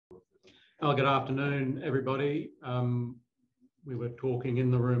Oh, good afternoon, everybody. We were talking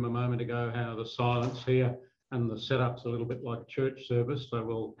in the room a moment ago how the silence here and the setup's a little bit like a church service, so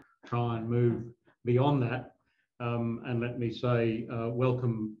we'll try and move beyond that. And let me say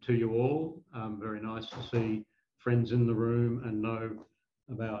welcome to you all. Very nice to see friends in the room and know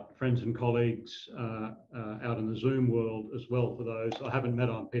about friends and colleagues out in the Zoom world as well. For those I haven't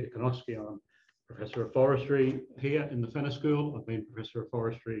met, I'm Peter Kanowski. I'm Professor of Forestry here in the Fenner School. I've been Professor of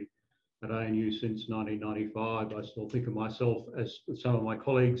Forestry at ANU since 1995. I still think of myself, as some of my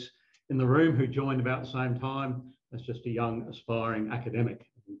colleagues in the room who joined about the same time, as just a young aspiring academic.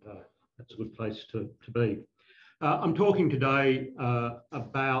 And, that's a good place to be. I'm talking today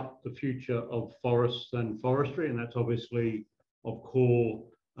about the future of forests and forestry, and that's obviously of core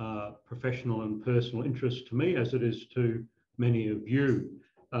professional and personal interest to me, as it is to many of you.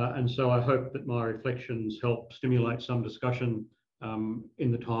 And so I hope that my reflections help stimulate some discussion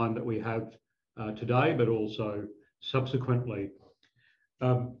in the time that we have today, but also subsequently.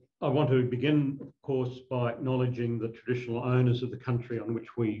 I want to begin, of course, by acknowledging the traditional owners of the country on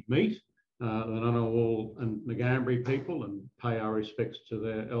which we meet, the Ngunnawal and Ngambri people, and pay our respects to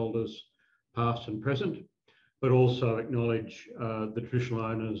their elders past and present, but also acknowledge the traditional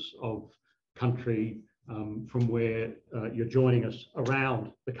owners of country from where you're joining us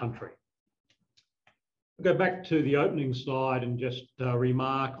around the country. I'll go back to the opening slide and just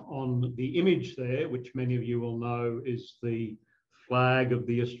remark on the image there, which many of you will know is the flag of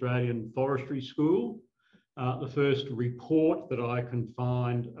the Australian Forestry School. The first report that I can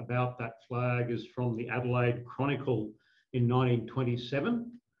find about that flag is from the Adelaide Chronicle in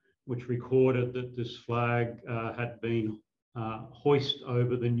 1927, which recorded that this flag had been hoisted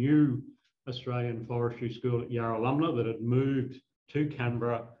over the new Australian Forestry School at Yarralumla that had moved to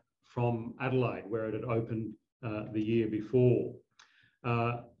Canberra from Adelaide, where it had opened the year before.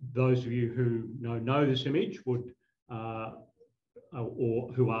 Those of you who know this image would,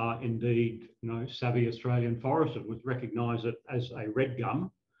 or who are indeed savvy Australian foresters, would recognise it as a red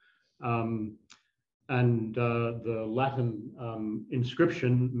gum. And the Latin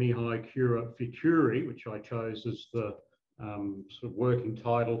inscription, Mihi, cura, futuri, which I chose as the sort of working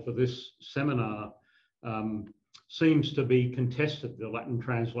title for this seminar, seems to be contested, the Latin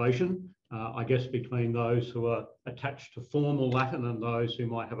translation, I guess between those who are attached to formal Latin and those who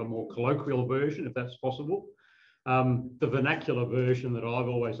might have a more colloquial version, if that's possible. The vernacular version that I've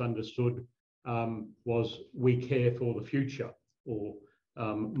always understood was "we care for the future," or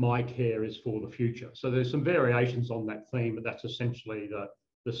 "my care is for the future." So there's some variations on that theme, but that's essentially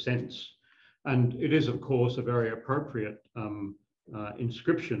the sense. And it is, of course, a very appropriate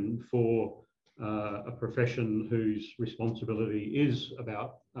inscription for a profession whose responsibility is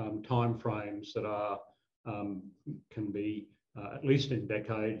about timeframes that are can be at least in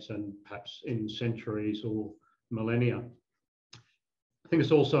decades and perhaps in centuries or millennia. I think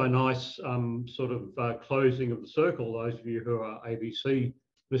it's also a nice sort of closing of the circle. Those of you who are ABC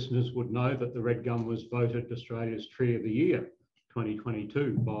listeners would know that the red gum was voted Australia's Tree of the Year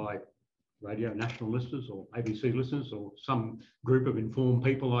 2022 by Radio National listeners or ABC listeners or some group of informed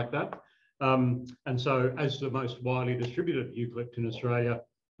people like that. And so as the most widely distributed eucalypt in Australia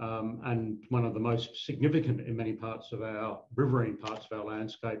and one of the most significant in many parts of our riverine parts of our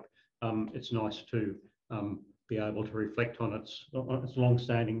landscape, it's nice to be able to reflect on its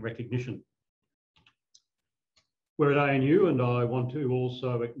long-standing recognition. We're at ANU, and I want to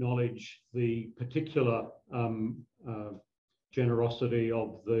also acknowledge the particular generosity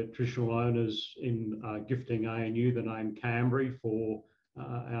of the traditional owners in gifting ANU the name Canberra for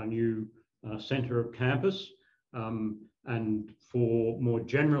our new centre of campus, and for more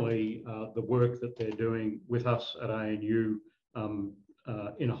generally the work that they're doing with us at ANU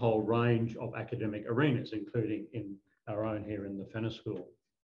in a whole range of academic arenas, including in our own here in the Fenner School.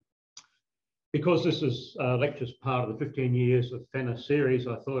 Because this is lectures part of the 15 years of Fenner series,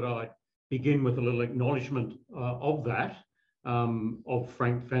 I thought I'd begin with a little acknowledgement of that, of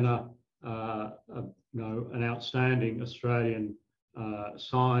Frank Fenner, an outstanding Australian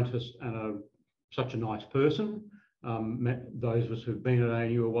scientist and such a nice person. Those of us who've been at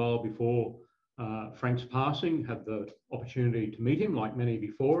ANU a while before Frank's passing had the opportunity to meet him, like many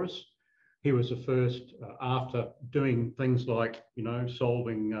before us. He was the first, after doing things like,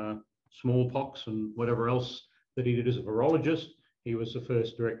 solving smallpox and whatever else that he did as a virologist, he was the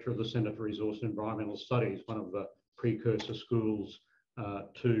first director of the Centre for Resource and Environmental Studies, one of the precursor schools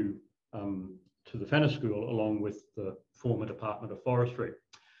to the Fenner School, along with the former Department of Forestry.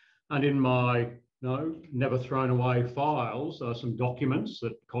 And in my never thrown away files are some documents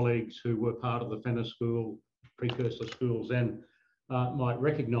that colleagues who were part of the Fenner School, precursor schools then, might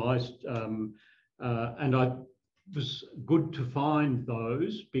recognise, and it was good to find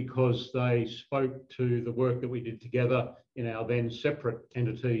those because they spoke to the work that we did together in our then separate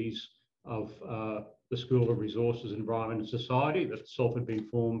entities of the School of Resources, Environment and Society that itself had been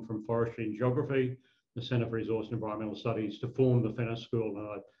formed from Forestry and Geography, the Centre for Resource and Environmental Studies, to form the Fenner School. And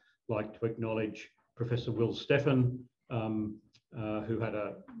I'd like to acknowledge Professor Will Steffen, who had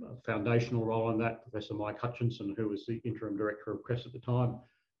a foundational role in that, Professor Mike Hutchinson, who was the interim director of CRESS at the time.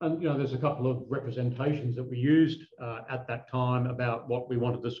 And, you know, there's a couple of representations that we used at that time about what we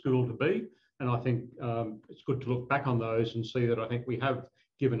wanted the school to be. And I think it's good to look back on those and see that I think we have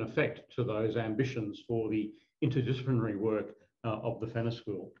given effect to those ambitions for the interdisciplinary work of the Fenner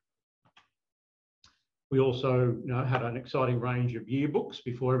School. We also, you know, had an exciting range of yearbooks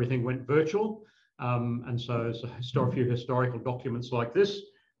before everything went virtual. And so there's a few historical documents like this,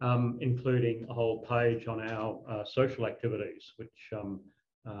 including a whole page on our social activities, which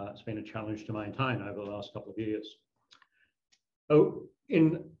it's been a challenge to maintain over the last couple of years. Oh,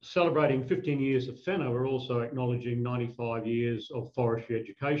 in celebrating 15 years of Fenner, we're also acknowledging 95 years of forestry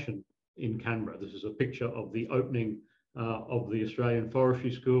education in Canberra. This is a picture of the opening of the Australian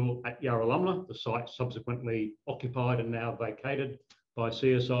Forestry School at Yarralumla, the site subsequently occupied and now vacated by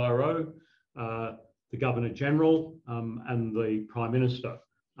CSIRO. The Governor-General and the Prime Minister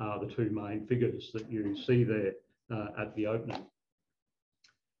are the two main figures that you see there at the opening.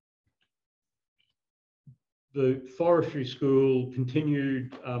 The Forestry School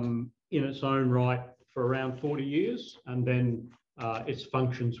continued in its own right for around 40 years, and then its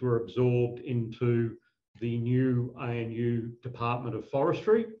functions were absorbed into the new ANU Department of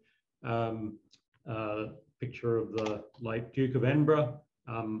Forestry. Picture of the late Duke of Edinburgh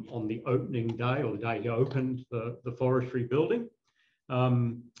on the opening day, or the day he opened the forestry building.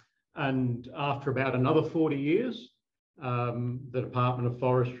 And after about another 40 years, the Department of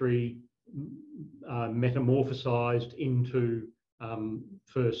Forestry metamorphosised into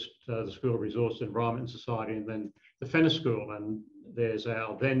first the School of Resource, Environment and Society, and then the Fenner School. And there's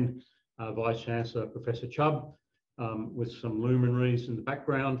our then Vice-Chancellor, Professor Chubb, with some luminaries in the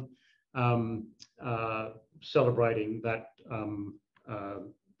background, celebrating that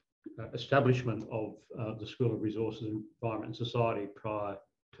establishment of the School of Resources, Environment and Society prior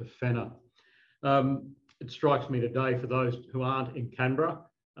to Fenner. It strikes me today, for those who aren't in Canberra,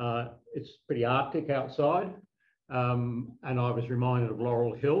 it's pretty arctic outside, and I was reminded of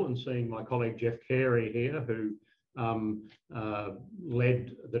Laurel Hill and seeing my colleague Jeff Carey here, who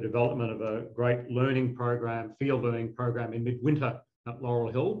led the development of a great learning program, field learning program in midwinter at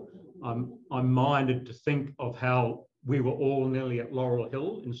Laurel Hill. I'm minded to think of how we were all nearly at Laurel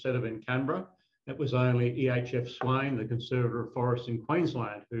Hill instead of in Canberra. It was only EHF Swain, the Conservator of Forests in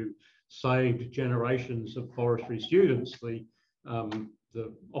Queensland, who saved generations of forestry students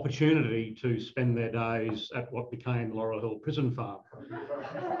the opportunity to spend their days at what became Laurel Hill Prison Farm.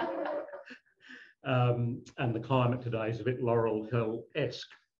 And the climate today is a bit Laurel Hill-esque.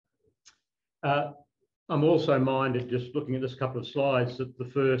 I'm also minded, just looking at this couple of slides, that the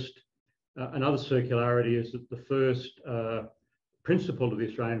first, another circularity is that the first principal of the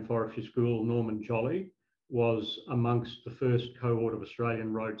Australian Forestry School, Norman Jolly, was amongst the first cohort of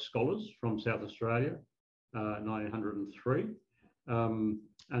Australian Rhodes Scholars from South Australia, 1903. And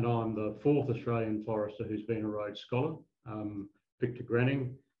I'm the fourth Australian forester who's been a Rhodes Scholar, Victor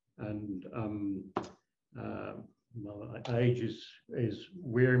Grenning, and my age is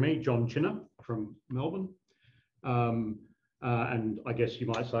wearing me, John Chinner from Melbourne. And I guess you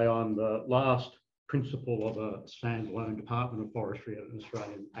might say I'm the last principal of a standalone Department of Forestry at an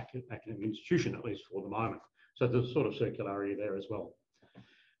Australian academic institution, at least for the moment. So there's sort of circularity there as well.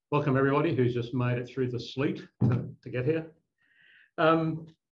 Welcome everybody who's just made it through the sleet to get here.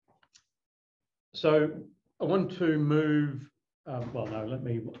 So I want to move, well, no, let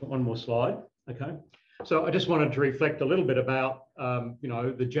me, one more slide, okay. So I just wanted to reflect a little bit about, you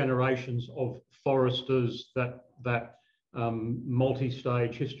know, the generations of foresters that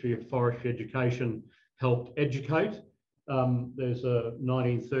multi-stage history of forestry education helped educate. There's a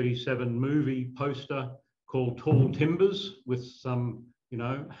 1937 movie poster called Tall Timbers with some, you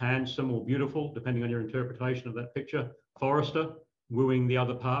know, handsome or beautiful, depending on your interpretation of that picture, forester wooing the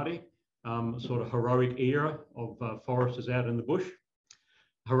other party, sort of heroic era of foresters out in the bush.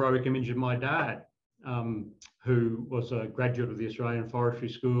 Heroic image of my dad, who was a graduate of the Australian Forestry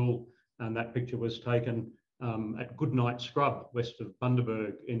School, and that picture was taken at Goodnight Scrub, west of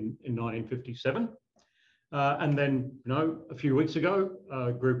Bundaberg in 1957. And then, you know, a few weeks ago,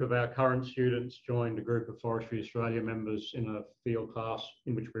 a group of our current students joined a group of Forestry Australia members in a field class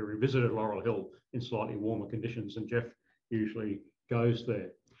in which we revisited Laurel Hill in slightly warmer conditions, and Jeff usually goes there.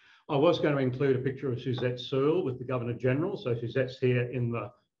 I was going to include a picture of Suzette Searle with the Governor General. So Suzette's here in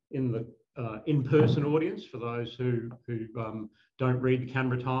the in-person audience for those who don't read the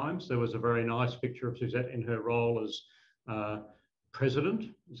Canberra Times. There was a very nice picture of Suzette in her role as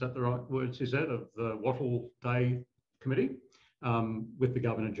president, is that the right word, Suzette, of the Wattle Day Committee, with the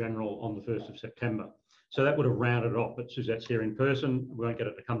Governor General on the 1st of September. So that would have rounded it off, but Suzette's here in person. We won't get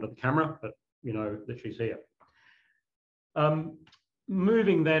it to come to the camera, but you know that she's here.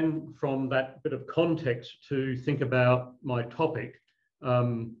 Moving then from that bit of context to think about my topic,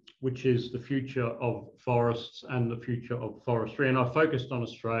 which is the future of forests and the future of forestry. And I focused on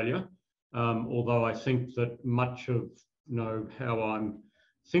Australia, although I think that much of how I'm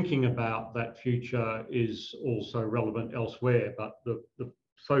thinking about that future is also relevant elsewhere. But the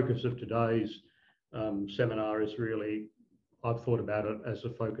focus of today's seminar is really, I've thought about it as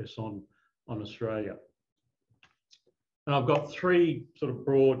a focus on Australia. And I've got three sort of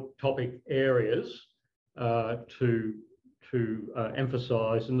broad topic areas to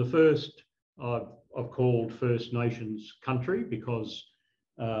emphasise. And the first I've called First Nations country because,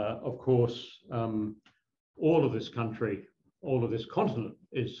 of course, all of this country, all of this continent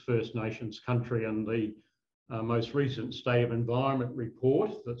is First Nations country. And the most recent State of Environment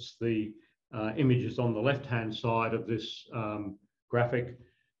report, that's the images on the left-hand side of this graphic,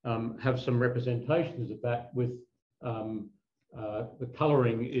 have some representations of that with the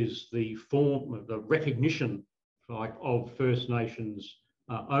colouring is the form of the recognition of First Nations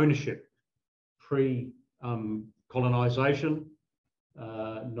ownership pre-colonisation,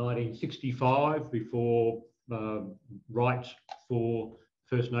 1965, before rights for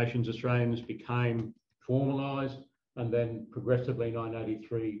First Nations Australians became formalised, and then progressively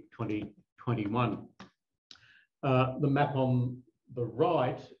 1983, 2021. The map on the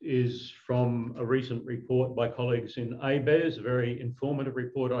right is from a recent report by colleagues in ABARES, a very informative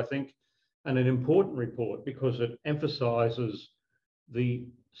report, I think, and an important report because it emphasises the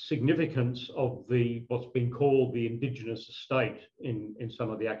significance of what's been called the Indigenous estate in some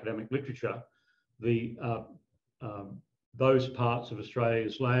of the academic literature, those parts of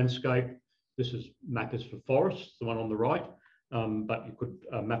Australia's landscape. This map is for forests, the one on the right, but you could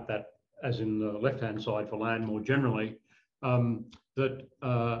map that as in the left-hand side for land more generally. That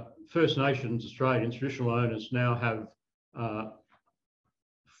First Nations Australians, traditional owners, now have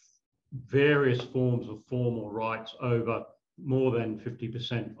various forms of formal rights over more than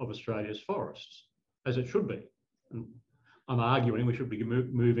 50% of Australia's forests, as it should be. And I'm arguing we should be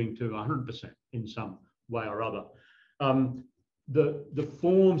moving to 100% in some way or other. The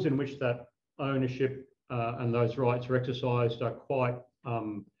forms in which that ownership and those rights are exercised are quite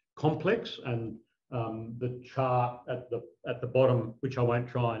complex, and the chart at the bottom, which I won't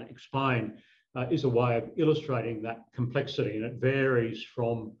try and explain, is a way of illustrating that complexity, and it varies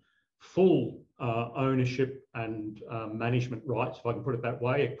from full ownership and management rights, if I can put it that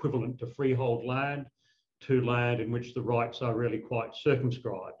way, equivalent to freehold land, to land in which the rights are really quite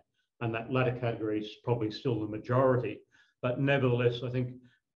circumscribed, and that latter category is probably still the majority. But nevertheless, I think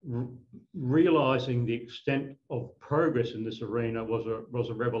realising the extent of progress in this arena was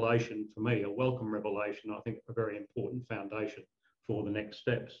a revelation for me, a welcome revelation. I think a very important foundation for the next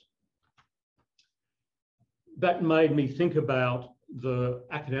steps. That made me think about the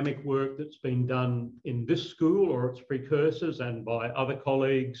academic work that's been done in this school or its precursors and by other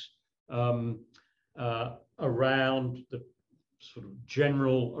colleagues around the sort of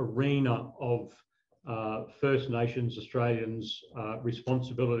general arena of First Nations Australians'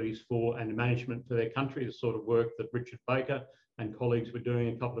 responsibilities for and management for their country, the sort of work that Richard Baker and colleagues were doing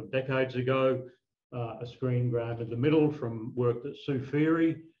a couple of decades ago. A screen grab in the middle from work that Sue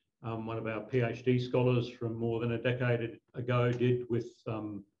Feary, one of our PhD scholars from more than a decade ago, did with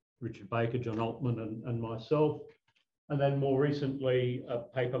Richard Baker, John Altman and myself. And then more recently, a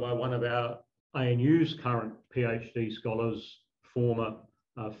paper by one of our ANU's current PhD scholars, former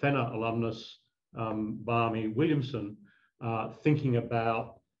Fenner alumnus, Barmy Williamson, thinking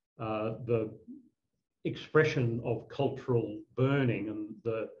about the expression of cultural burning and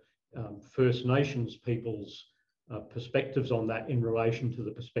the First Nations people's perspectives on that in relation to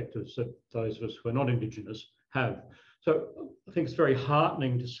the perspectives that those of us who are not Indigenous have. So I think it's very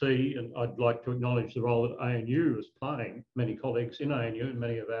heartening to see, and I'd like to acknowledge the role that ANU is playing, many colleagues in ANU and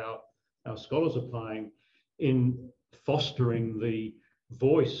many of our scholars are playing in fostering the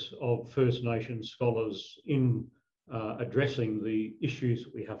voice of First Nations scholars in addressing the issues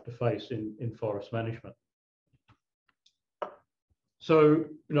that we have to face in forest management. So,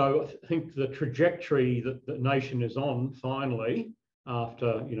 I think the trajectory that the nation is on finally,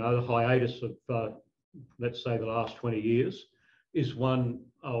 after, the hiatus of, let's say, the last 20 years, is one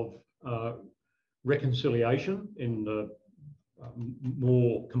of reconciliation in the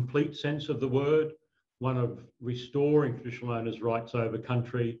more complete sense of the word, one of restoring traditional owners' rights over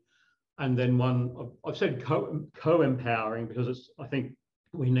country, and then one of, I've said co-empowering because I think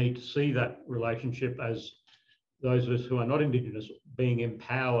we need to see that relationship as those of us who are not Indigenous being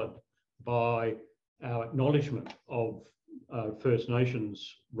empowered by our acknowledgement of First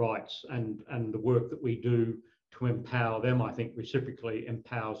Nations rights, and the work that we do to empower them, I think reciprocally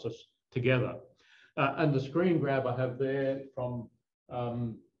empowers us together. And the screen grab I have there from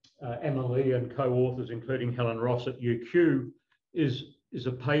Emily and co-authors, including Helen Ross at UQ, is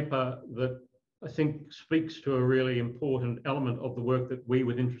a paper that I think speaks to a really important element of the work that we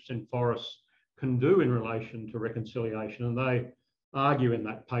with Interest in Forests can do in relation to reconciliation. And they argue in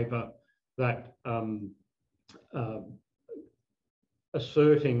that paper that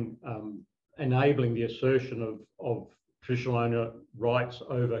enabling the assertion of traditional owner rights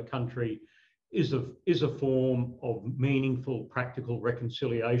over country is a form of meaningful, practical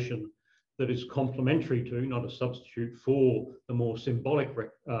reconciliation that is complementary to, not a substitute for, the more symbolic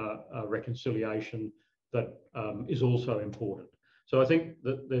reconciliation that is also important. So I think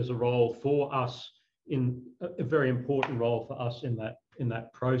that there's a role for us, in a very important role for us in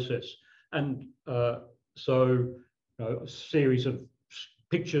that process. And so a series of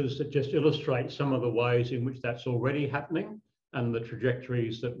pictures that just illustrate some of the ways in which that's already happening and the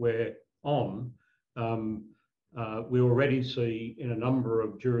trajectories that we're on. We already see in a number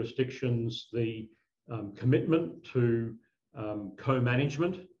of jurisdictions the commitment to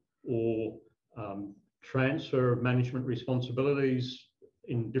co-management or transfer of management responsibilities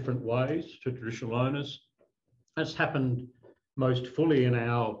in different ways to traditional owners. That's happened most fully in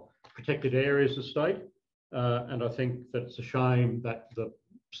our protected areas estate, and I think that it's a shame that the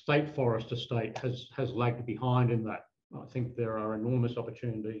state forest estate has lagged behind in that. I think there are enormous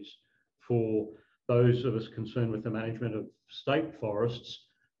opportunities for those of us concerned with the management of state forests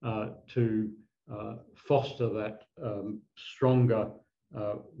to foster that stronger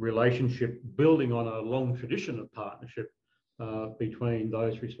relationship, building on a long tradition of partnership between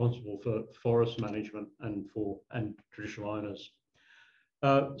those responsible for forest management and traditional owners.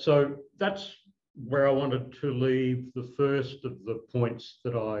 So that's where I wanted to leave the first of the points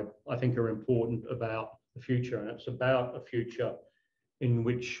that I think are important about the future, and it's about a future in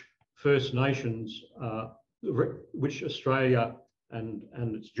which First Nations, which Australia and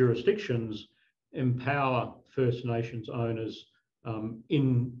its jurisdictions empower First Nations owners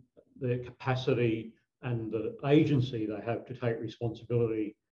in their capacity and the agency they have to take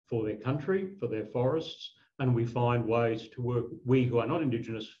responsibility for their country, for their forests, and we find ways to work, we who are not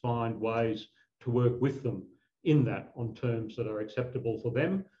Indigenous find ways to work with them in that on terms that are acceptable for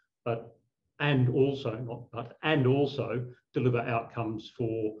them, and also deliver outcomes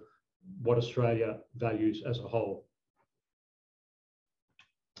for what Australia values as a whole.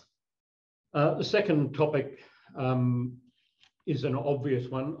 The second topic is an obvious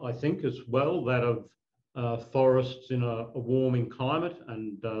one, I think, as well, that of forests in a warming climate,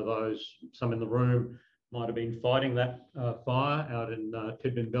 and some in the room might have been fighting that fire out in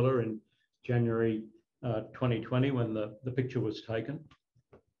Tidbinbilla in January 2020 when the picture was taken.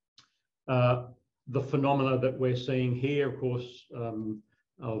 The phenomena that we're seeing here, of course,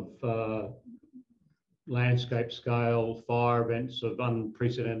 of landscape scale fire events of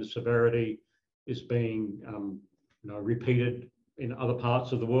unprecedented severity is being repeated in other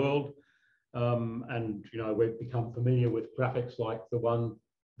parts of the world. And we've become familiar with graphics like the one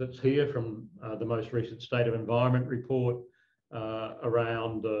that's here from the most recent State of Environment report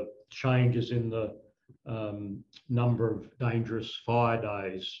around the changes in the number of dangerous fire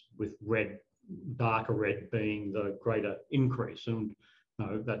days, with darker red being the greater increase. And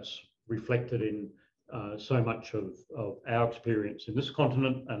that's reflected in so much of our experience in this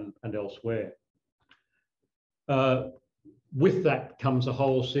continent and elsewhere. With that comes a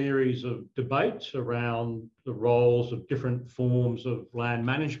whole series of debates around the roles of different forms of land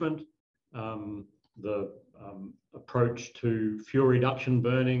management, the approach to fuel reduction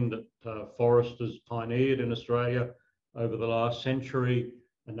burning that foresters pioneered in Australia over the last century,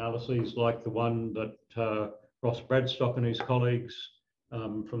 analyses like the one that Ross Bradstock and his colleagues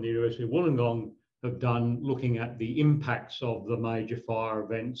from the University of Wollongong have done, looking at the impacts of the major fire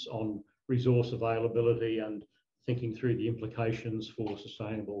events on resource availability and thinking through the implications for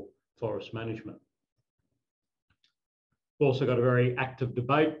sustainable forest management. We've also got a very active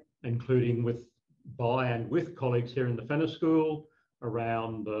debate, including by and with colleagues here in the Fenner School,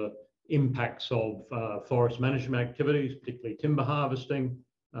 around the impacts of forest management activities, particularly timber harvesting,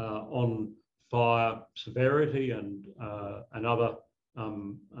 on fire severity and other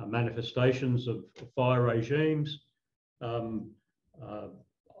manifestations of fire regimes. I'm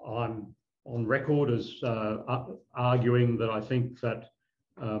on record as arguing that I think that,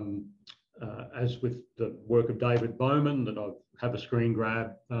 as with the work of David Bowman that I have a screen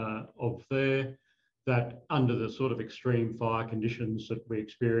grab of there, that under the sort of extreme fire conditions that we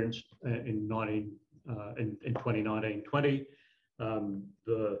experienced in 2019-20,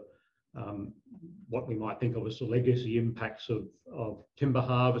 what we might think of as the legacy impacts of timber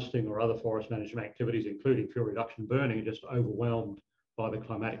harvesting or other forest management activities, including fuel reduction burning, are just overwhelmed by the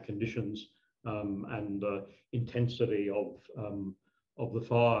climatic conditions and the intensity of the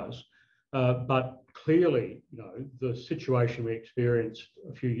fires. But clearly, you know, the situation we experienced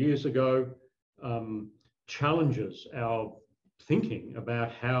a few years ago challenges our thinking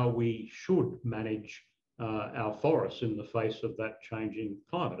about how we should manage our forests in the face of that changing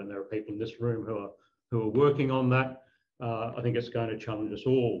climate. And there are people in this room who are working on that. I think it's going to challenge us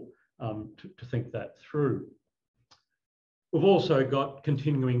all to think that through. We've also got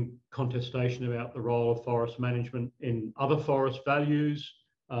continuing contestation about the role of forest management in other forest values.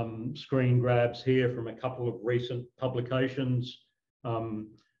 Screen grabs here from a couple of recent publications.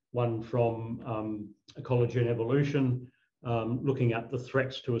 One from Ecology and Evolution, looking at the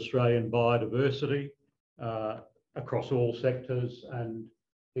threats to Australian biodiversity across all sectors, and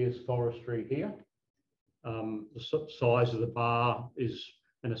here's forestry here. The size of the bar is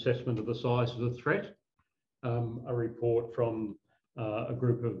an assessment of the size of the threat. A report from a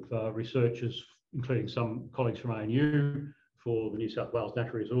group of researchers, including some colleagues from ANU, for the New South Wales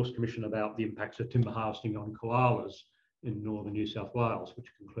Natural Resource Commission about the impacts of timber harvesting on koalas in northern New South Wales,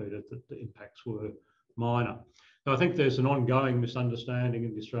 which concluded that the impacts were minor. So I think there's an ongoing misunderstanding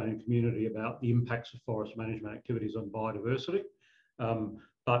in the Australian community about the impacts of forest management activities on biodiversity.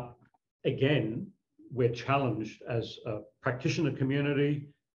 But again, we're challenged as a practitioner community,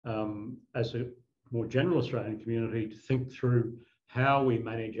 as a more general Australian community, to think through how we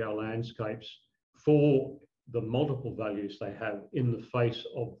manage our landscapes for the multiple values they have in the face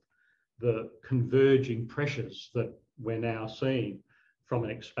of the converging pressures that we're now seeing from an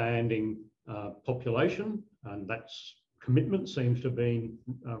expanding population, and that's commitment seems to have been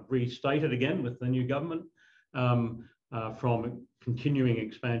restated again with the new government, from continuing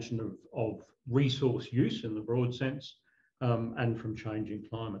expansion of resource use in the broad sense, and from changing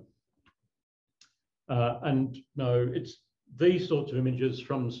climate. And no, it's these sorts of images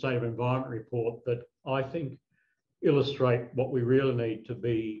from the State of Environment report that I think illustrate what we really need to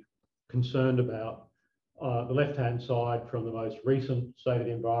be concerned about. The left-hand side from the most recent State of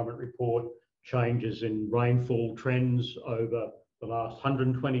the Environment report, changes in rainfall trends over the last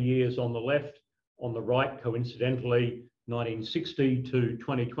 120 years on the left. On the right, coincidentally, 1960 to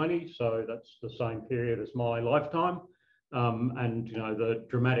 2020, so that's the same period as my lifetime. And you know, the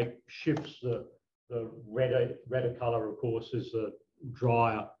dramatic shifts, the redder colour, of course, is the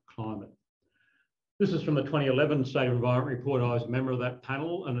drier climate. This is from the 2011 State of Environment report. I was a member of that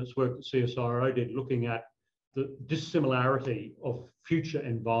panel, and it's work that CSIRO did looking at the dissimilarity of future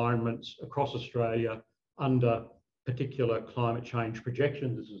environments across Australia under particular climate change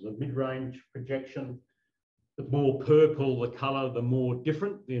projections. This is a mid-range projection. The more purple the colour, the more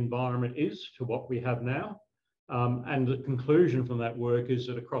different the environment is to what we have now. And the conclusion from that work is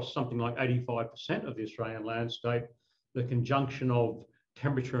that across something like 85% of the Australian landscape, the conjunction of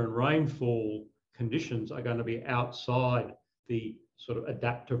temperature and rainfall conditions are going to be outside the sort of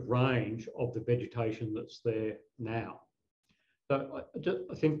adaptive range of the vegetation that's there now. So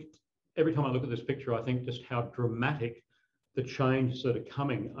I think every time I look at this picture, I think just how dramatic the changes that are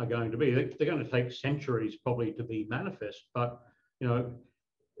coming are going to be. They're going to take centuries probably to be manifest, but you know,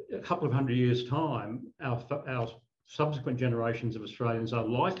 a couple of hundred years' time, our subsequent generations of Australians are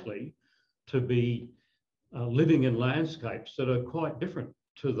likely to be living in landscapes that are quite different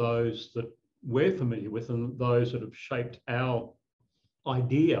to those that we're familiar with and those that have shaped our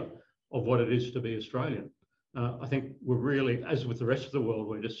idea of what it is to be Australian. I think we're really, as with the rest of the world,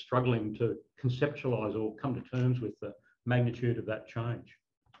 we're just struggling to conceptualise or come to terms with the magnitude of that change.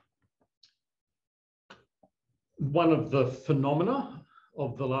 One of the phenomena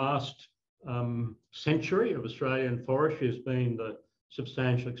of the last century of Australian forestry has been the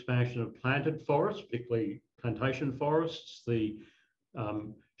substantial expansion of planted forests, particularly plantation forests, the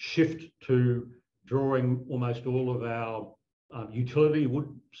shift to drawing almost all of our utility wood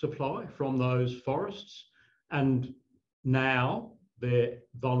supply from those forests, and now their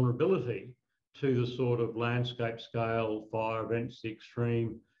vulnerability to the sort of landscape scale fire events, the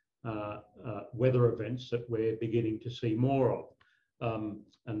extreme weather events that we're beginning to see more of.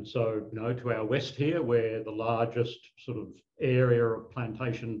 And so, to our west here, where the largest sort of area of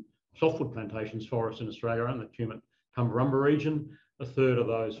plantation, softwood plantations forests in Australia are in the Tumut-Tumbarumba region, a third of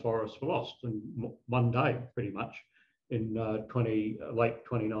those forests were lost in one day, pretty much, in late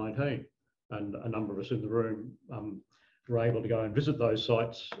 2019. And a number of us in the room were able to go and visit those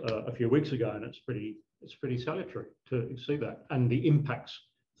sites a few weeks ago, and it's pretty salutary to see that, and the impacts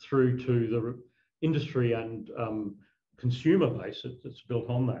through to the industry and consumer base that's built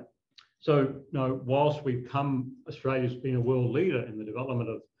on that. So, whilst Australia's been a world leader in the development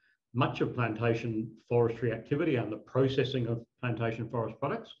of much of plantation forestry activity and the processing of plantation forest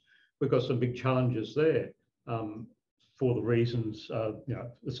products, we've got some big challenges there for the reasons,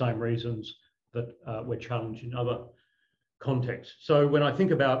 the same reasons that we're challenged in other contexts. So when I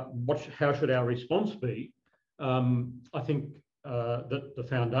think about how should our response be, I think that the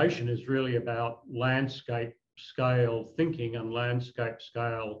foundation is really about landscape scale thinking and landscape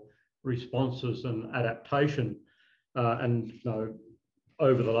scale responses and adaptation. And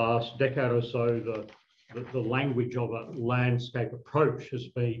over the last decade or so, the language of a landscape approach has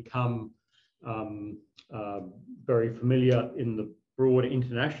become very familiar in the broader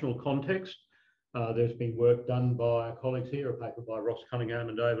international context. There's been work done by our colleagues here, a paper by Ross Cunningham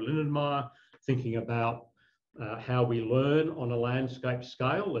and David Lindenmeyer, thinking about how we learn on a landscape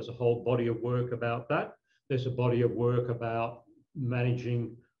scale. There's a whole body of work about that. There's a body of work about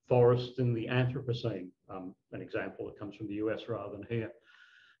managing forests in the Anthropocene, an example that comes from the US rather than here.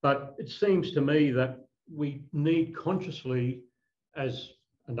 But it seems to me that we need consciously, as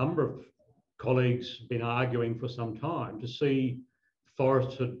a number of colleagues have been arguing for some time, to see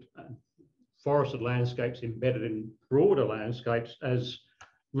forested landscapes embedded in broader landscapes as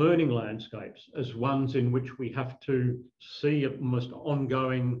learning landscapes, as ones in which we have to see almost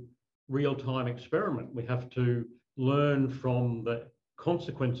ongoing real-time experiment. We have to learn from the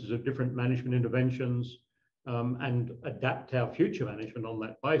consequences of different management interventions and adapt our future management on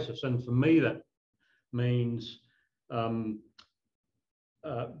that basis. And for me, that means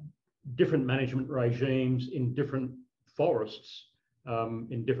different management regimes in different forests,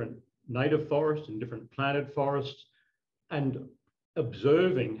 in different native forests, in different planted forests, and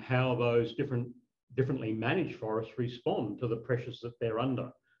observing how those differently managed forests respond to the pressures that they're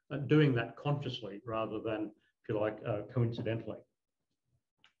under, and doing that consciously rather than, if you like, coincidentally.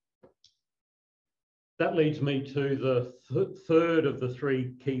 That leads me to the third of the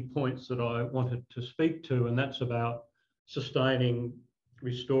three key points that I wanted to speak to, and that's about sustaining,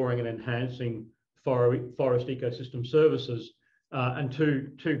 restoring and enhancing forest ecosystem services, and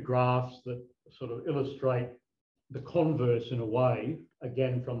two graphs that sort of illustrate the converse in a way,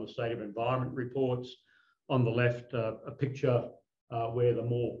 again from the State of Environment reports. On the left, a picture where the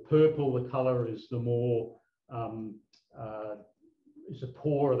more purple the colour is, the more is the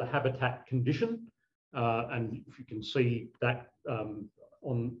poorer the habitat condition. And if you can see that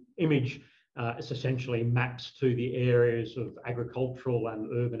on image, it's essentially maps to the areas of agricultural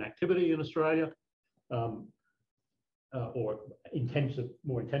and urban activity in Australia, or more intensive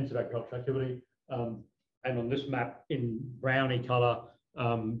agricultural activity. And on this map in browny colour,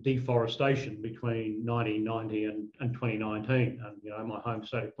 deforestation between 1990 and 2019. And my home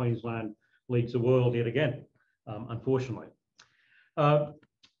state of Queensland leads the world yet again, unfortunately.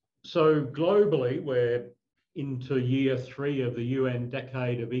 So globally, we're into year 3 of the UN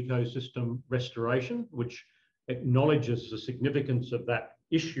Decade of Ecosystem Restoration, which acknowledges the significance of that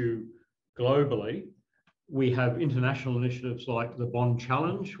issue globally. We have international initiatives like the Bond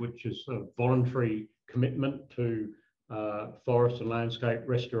Challenge, which is a voluntary commitment to forest and landscape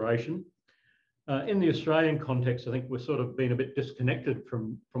restoration. In the Australian context, I think we're sort of been a bit disconnected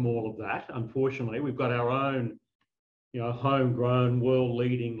from all of that. Unfortunately, we've got our own homegrown,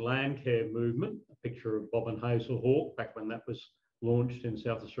 world-leading land care movement. A picture of Bob and Hazel Hawke back when that was launched in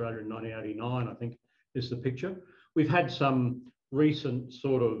South Australia in 1989, I think, is the picture. We've had some recent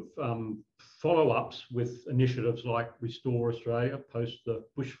sort of follow-ups with initiatives like Restore Australia post the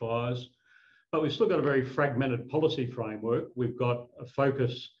bushfires, but we've still got a very fragmented policy framework. We've got a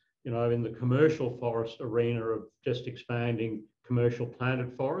focus, in the commercial forest arena of just expanding commercial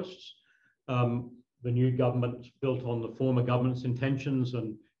planted forests. The new government's built on the former government's intentions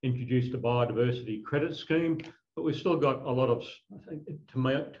and introduced a biodiversity credit scheme, but we've still got a lot of, I think, to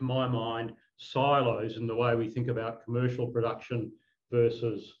my mind, silos in the way we think about commercial production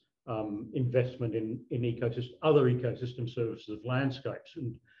versus investment in other ecosystem services of landscapes.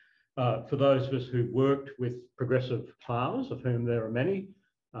 And for those of us who've worked with progressive farmers, of whom there are many,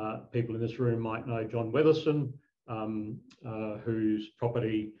 people in this room might know John Weatherson, whose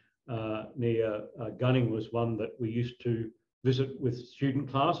property near Gunning was one that we used to visit with student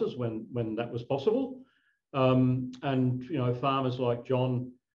classes when that was possible. And farmers like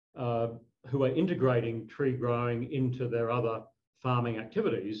John who are integrating tree growing into their other farming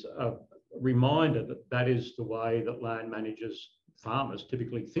activities are reminded that that is the way that land managers, farmers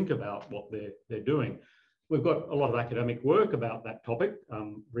typically think about what they're doing. We've got a lot of academic work about that topic,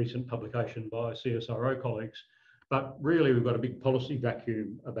 recent publication by CSIRO colleagues, but really we've got a big policy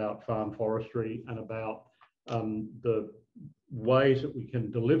vacuum about farm forestry and about the ways that we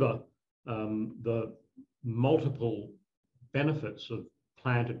can deliver the multiple benefits of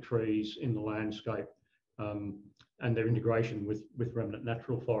planted trees in the landscape and their integration with remnant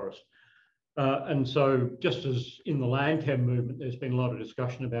natural forest. And so just as in the land care movement, there's been a lot of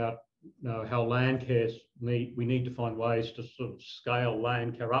discussion about how land care we need to find ways to sort of scale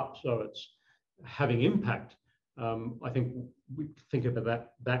land care up so it's having impact. I think we think about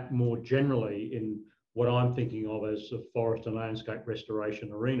that more generally in what I'm thinking of as the forest and landscape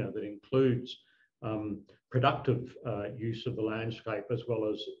restoration arena that includes productive use of the landscape as well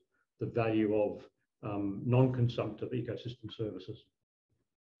as the value of non-consumptive ecosystem services.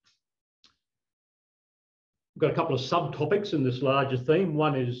 We've got a couple of subtopics in this larger theme.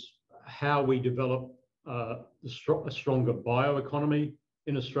 One is how we develop a stronger bioeconomy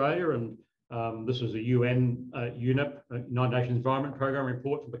in Australia, and this is a UN UNEP, United Nations Environment Programme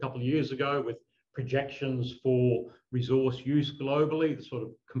report from a couple of years ago with projections for resource use globally, the sort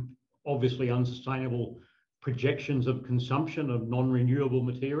of obviously unsustainable projections of consumption of non-renewable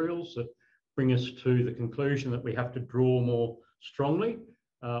materials that bring us to the conclusion that we have to draw more strongly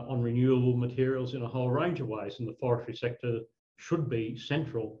on renewable materials in a whole range of ways, and the forestry sector should be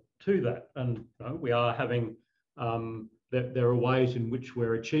central to that. And we are having, there are ways in which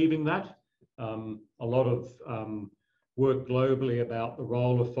we're achieving that. A lot of work globally about the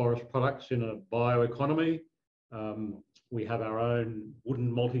role of forest products in a bioeconomy. We have our own wooden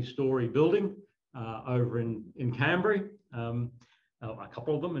multi-storey building over in Canberra, a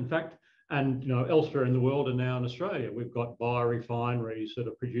couple of them in fact, and elsewhere in the world and now in Australia, we've got biorefineries that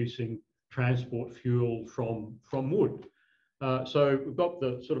are producing transport fuel from wood. So we've got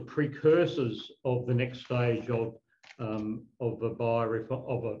the sort of precursors of the next stage of a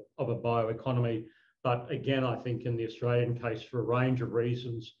bioeconomy. But again, I think in the Australian case, for a range of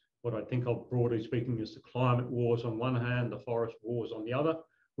reasons, what I think of broadly speaking is the climate wars on one hand, the forest wars on the other,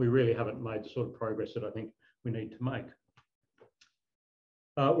 we really haven't made the sort of progress that I think we need to make.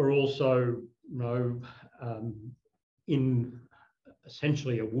 We're also, in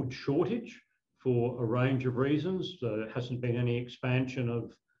essentially a wood shortage for a range of reasons. There hasn't been any expansion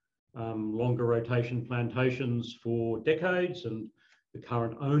of longer rotation plantations for decades, and the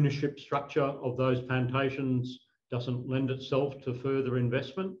current ownership structure of those plantations doesn't lend itself to further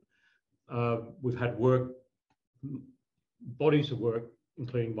investment. We've had bodies of work,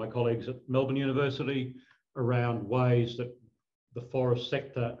 including my colleagues at Melbourne University, around ways that the forest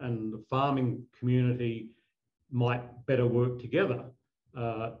sector and the farming community might better work together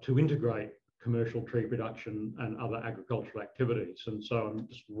to integrate commercial tree production and other agricultural activities. And so I'm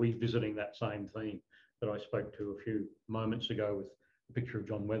just revisiting that same theme that I spoke to a few moments ago with a picture of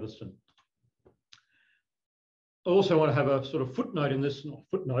John Weatherston. I also want to have a sort of footnote in this, not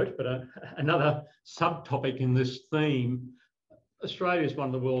footnote, but another subtopic in this theme. Australia is one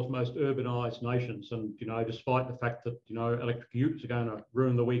of the world's most urbanised nations, and despite the fact that electric utes are going to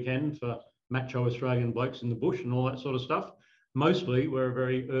ruin the weekend for macho Australian blokes in the bush and all that sort of stuff, mostly we're a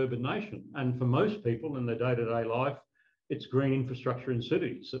very urban nation, and for most people in their day-to-day life, it's green infrastructure in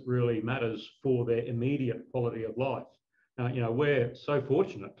cities that really matters for their immediate quality of life. We're so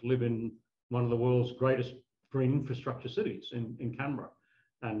fortunate to live in one of the world's greatest green infrastructure cities in Canberra,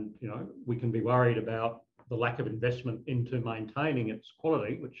 and we can be worried about the lack of investment into maintaining its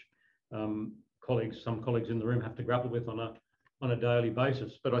quality, which some colleagues in the room have to grapple with on a daily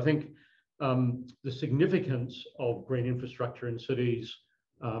basis. But I think the significance of green infrastructure in cities,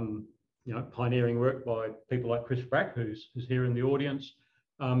 pioneering work by people like Chris Brack, who's here in the audience,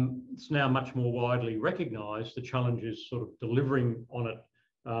 it's now much more widely recognised. The challenge is sort of delivering on it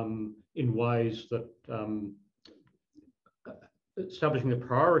in ways that establishing the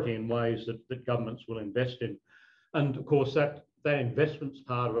priority in ways that governments will invest in. And of course, that investment's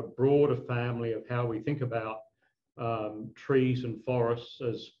part of a broader family of how we think about trees and forests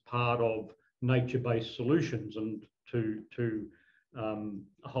as part of nature-based solutions and to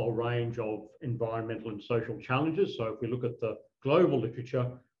a whole range of environmental and social challenges. So if we look at the global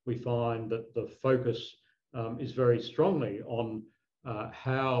literature, we find that the focus is very strongly on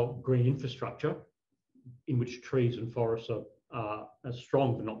how green infrastructure, in which trees and forests are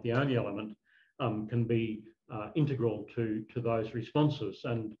strong but not the only element, can be integral to those responses.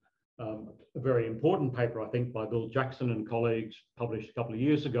 And a very important paper, I think, by Bill Jackson and colleagues, published a couple of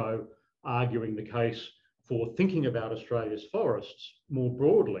years ago, arguing the case for thinking about Australia's forests more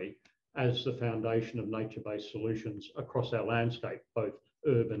broadly as the foundation of nature-based solutions across our landscape, both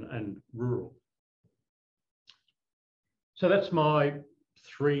urban and rural. So that's my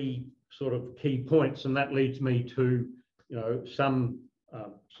three sort of key points, and that leads me to, some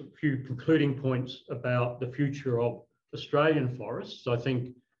few concluding points about the future of Australian forests. I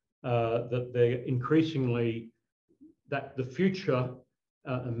think that they're increasingly, that the future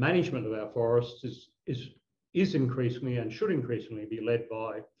management of our forests is increasingly and should increasingly be led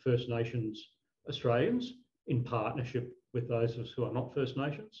by First Nations Australians in partnership with those of us who are not First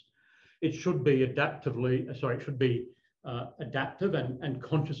Nations. It should be adaptive and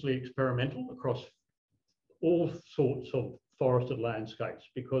consciously experimental across all sorts of forested landscapes,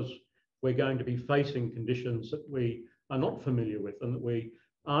 because we're going to be facing conditions that we are not familiar with and that we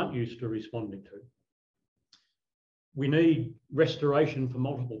aren't used to responding to. We need restoration for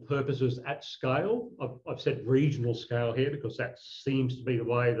multiple purposes at scale. I've said regional scale here because that seems to be the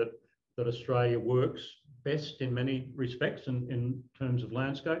way that Australia works best in many respects in terms of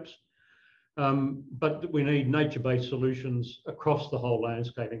landscapes. But we need nature-based solutions across the whole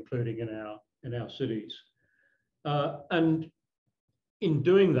landscape, including in our cities. And in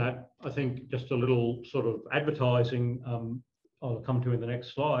doing that, I think just a little sort of advertising I'll come to in the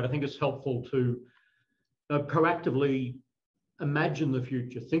next slide. I think it's helpful to proactively imagine the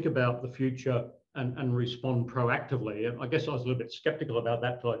future, think about the future and respond proactively. And I guess I was a little bit skeptical about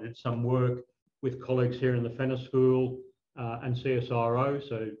that till I did some work with colleagues here in the Fenner School and CSIRO,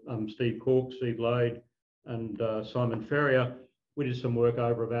 so Steve Cork, Steve Lade and Simon Ferrier. We did some work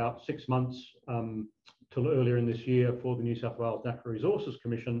over about 6 months till earlier in this year for the New South Wales Natural Resources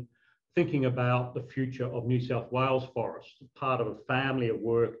Commission, thinking about the future of New South Wales forests, part of a family of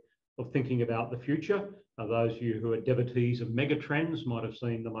work of thinking about the future. Those of you who are devotees of megatrends might have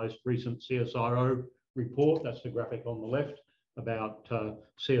seen the most recent CSIRO report. That's the graphic on the left about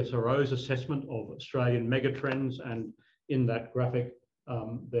CSIRO's assessment of Australian megatrends. And in that graphic,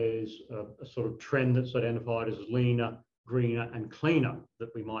 there's a sort of trend that's identified as leaner, greener and cleaner that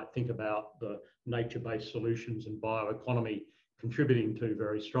we might think about the nature-based solutions and bioeconomy contributing to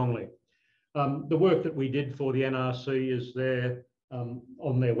very strongly. The work that we did for the NRC is there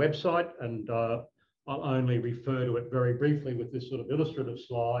on their website, and I'll only refer to it very briefly with this sort of illustrative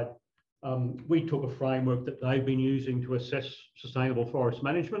slide. We took a framework that they've been using to assess sustainable forest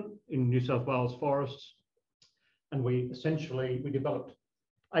management in New South Wales forests, and we developed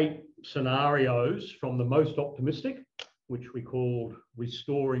 8 scenarios from the most optimistic, which we called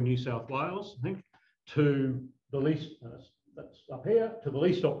Restoring New South Wales, I think, to the least, that's up here, to the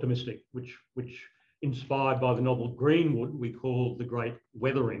least optimistic, which inspired by the novel Greenwood, we call The Great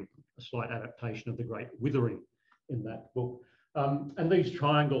Weathering, a slight adaptation of The Great Withering in that book. And these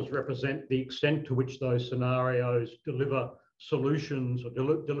triangles represent the extent to which those scenarios deliver solutions or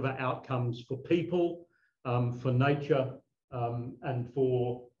deliver outcomes for people, for nature, and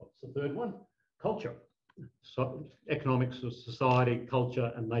for, what's the third one? Culture. So economics of society,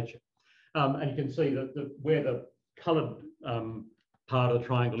 culture and nature. And you can see that where the coloured part of the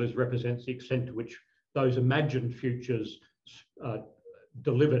triangle is represents the extent to which those imagined futures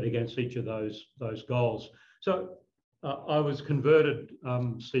delivered against each of those goals. So I was converted,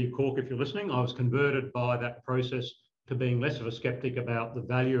 Steve Cork, if you're listening, I was converted by that process to being less of a skeptic about the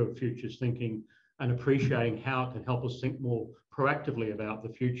value of futures thinking and appreciating how it can help us think more proactively about the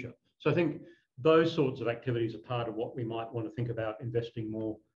future. So I think those sorts of activities are part of what we might want to think about investing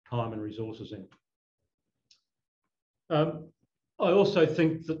more time and resources in. I also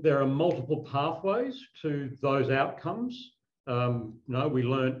think that there are multiple pathways to those outcomes. We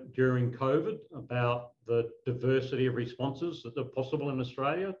learned during COVID about the diversity of responses that are possible in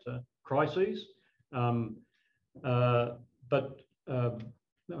Australia to crises. But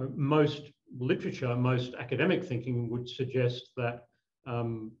most literature, most academic thinking would suggest that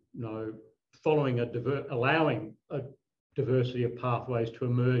allowing a diversity of pathways to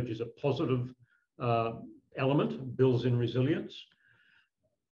emerge is a positive element, builds in resilience.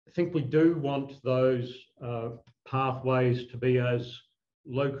 I think we do want those pathways to be as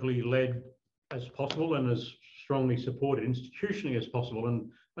locally led as possible and as strongly supported institutionally as possible. And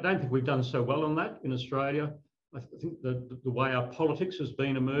I don't think we've done so well on that in Australia. I think the way our politics has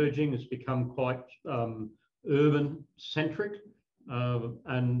been emerging has become quite urban centric.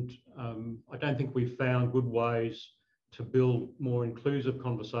 And I don't think we've found good ways to build more inclusive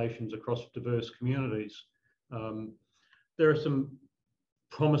conversations across diverse communities. There are some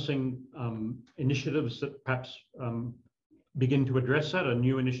promising initiatives that perhaps begin to address that. A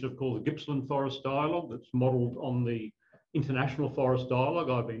new initiative called the Gippsland Forest Dialogue that's modelled on the International Forest Dialogue.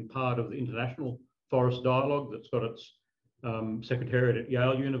 I've been part of the International Forest Dialogue that's got its secretariat at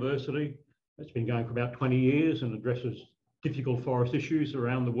Yale University. It's been going for about 20 years and addresses difficult forest issues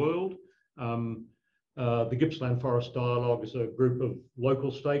around the world. The Gippsland Forest Dialogue is a group of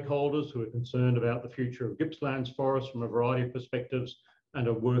local stakeholders who are concerned about the future of Gippsland's forests from a variety of perspectives and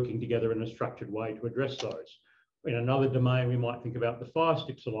are working together in a structured way to address those. In another domain, we might think about the Fire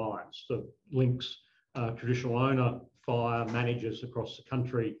Sticks Alliance that links traditional owner fire managers across the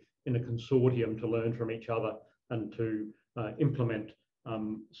country in a consortium to learn from each other and to implement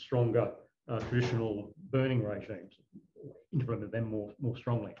stronger traditional burning regimes, implement them more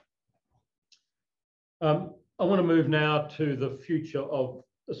strongly. I want to move now to the future of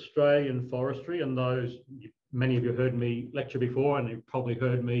Australian forestry, and many of you heard me lecture before, and you've probably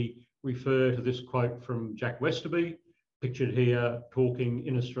heard me refer to this quote from Jack Westerby, pictured here talking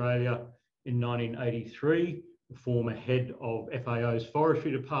in Australia in 1983, the former head of FAO's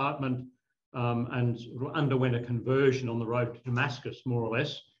forestry department, and underwent a conversion on the road to Damascus, more or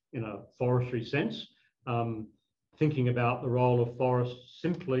less, in a forestry sense, thinking about the role of forests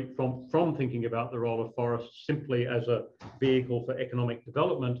simply from thinking about the role of forests simply as a vehicle for economic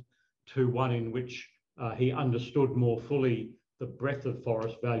development to one in which he understood more fully the breadth of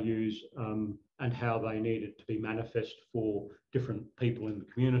forest values and how they needed to be manifest for different people in the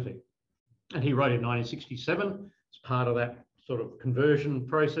community. And he wrote in 1967, as part of that sort of conversion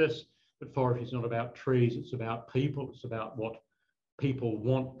process, that forestry is not about trees, it's about people, it's about what people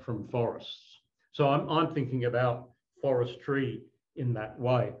want from forests. So I'm thinking about forestry in that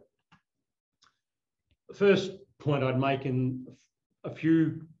way. The first point I'd make in a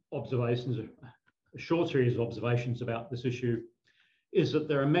few observations, a short series of observations about this issue, is that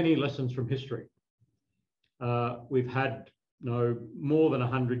there are many lessons from history. We've had more than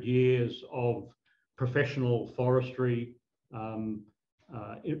 100 years of professional forestry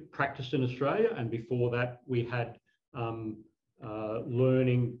practiced in Australia, and before that we had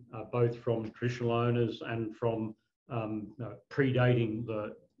learning both from traditional owners and from predating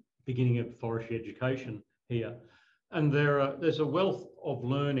the beginning of forestry education here. And there's a wealth of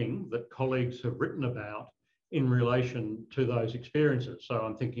learning that colleagues have written about in relation to those experiences. So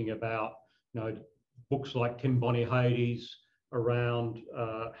I'm thinking about books like Tim Bonney-Hady's around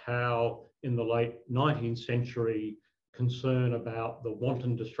how in the late 19th century concern about the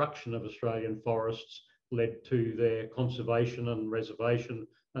wanton destruction of Australian forests led to their conservation and reservation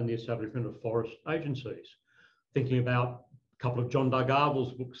and the establishment of forest agencies. Thinking about a couple of John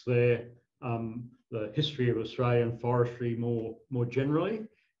Dargarville's books there, the history of Australian forestry more generally,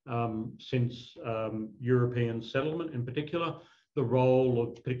 since European settlement in particular, the role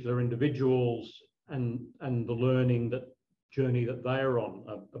of particular individuals and the learning journey that they are on,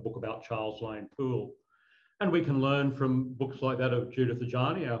 a book about Charles Lane Poole. And we can learn from books like that of Judith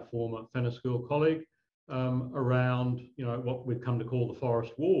Ajani, our former Fenner School colleague, around what we've come to call the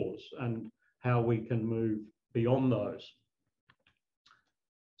forest wars and how we can move beyond those.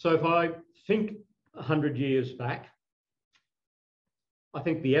 So if I think 100 years back, I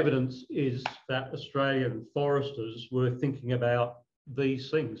think the evidence is that Australian foresters were thinking about these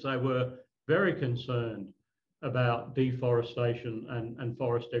things. They were very concerned about deforestation and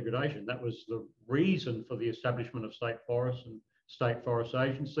forest degradation. That was the reason for the establishment of state forests and state forest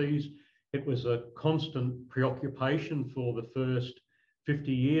agencies. It was a constant preoccupation for the first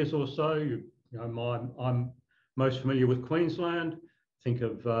 50 years or so. I'm most familiar with Queensland. Think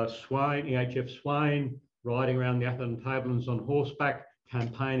of Swain, EHF Swain, riding around the Atherton Tablelands on horseback,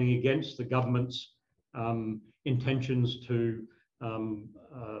 campaigning against the government's intentions to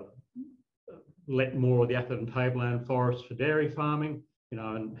let more of the Atherton Tableland forests for dairy farming.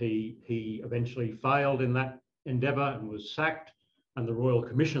 And he eventually failed in that endeavour and was sacked. And the Royal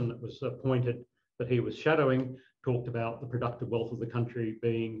Commission that was appointed, that he was shadowing, talked about the productive wealth of the country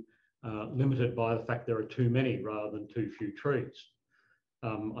being limited by the fact there are too many rather than too few trees.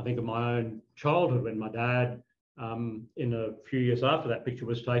 I think of my own childhood when my dad, in a few years after that picture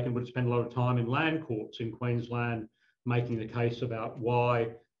was taken, would spend a lot of time in land courts in Queensland making the case about why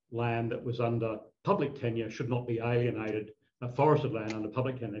land that was under public tenure should not be alienated, forested land under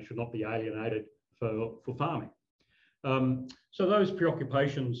public tenure should not be alienated for farming. So those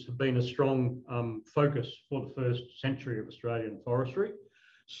preoccupations have been a strong focus for the first century of Australian forestry.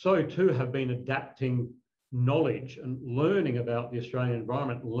 So too have been adapting knowledge and learning about the Australian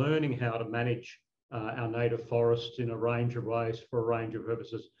environment, learning how to manage our native forests in a range of ways for a range of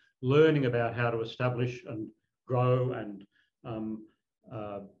purposes, learning about how to establish and grow and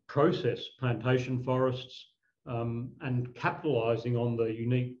process plantation forests and capitalising on the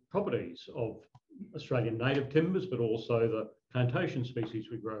unique properties of Australian native timbers, but also the plantation species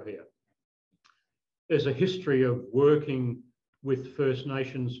we grow here. There's a history of working with First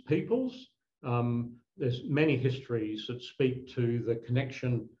Nations peoples. There's many histories that speak to the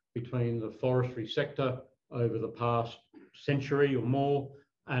connection between the forestry sector over the past century or more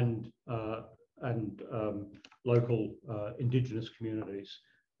and local Indigenous communities.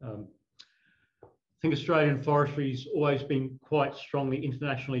 I think Australian forestry's always been quite strongly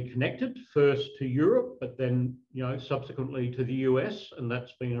internationally connected, first to Europe, but then, subsequently to the US, and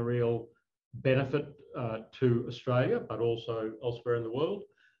that's been a real benefit to Australia, but also elsewhere in the world.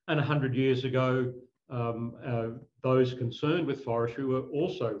 And 100 years ago, those concerned with forestry were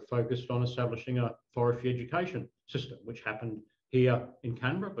also focused on establishing a forestry education system, which happened here in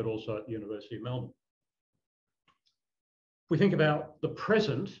Canberra, but also at the University of Melbourne. If we think about the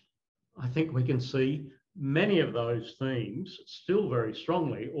present, I think we can see many of those themes still very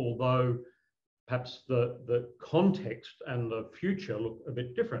strongly, although perhaps the context and the future look a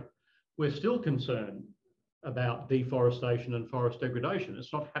bit different. We're still concerned about deforestation and forest degradation.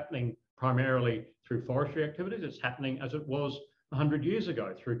 It's not happening primarily through forestry activities, it's happening as it was 100 years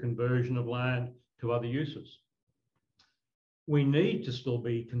ago through conversion of land to other uses. We need to still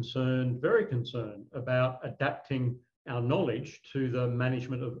be concerned, very concerned, about adapting our knowledge to the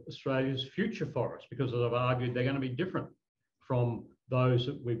management of Australia's future forests, because as I've argued, they're going to be different from those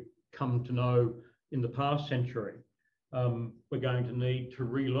that we've come to know in the past century. We're going to need to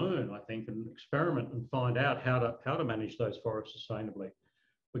relearn, I think, and experiment and find out how to manage those forests sustainably.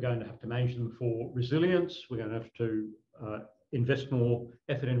 We're going to have to manage them for resilience. We're going to have to invest more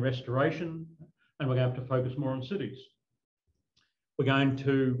effort in restoration, and we're going to have to focus more on cities. We're going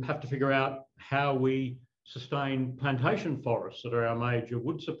to have to figure out how we sustain plantation forests that are our major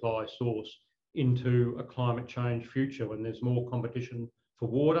wood supply source into a climate change future when there's more competition for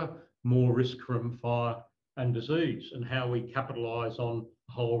water, more risk from fire and disease, and how we capitalise on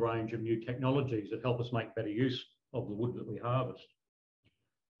a whole range of new technologies that help us make better use of the wood that we harvest.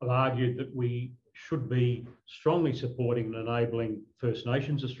 I've argued that we should be strongly supporting and enabling First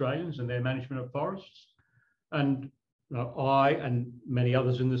Nations Australians and their management of forests. And I and many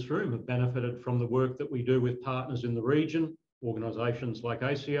others in this room have benefited from the work that we do with partners in the region, organisations like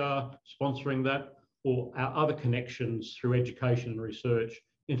ACR sponsoring that, or our other connections through education and research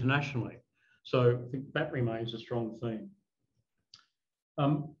internationally. So I think that remains a strong theme.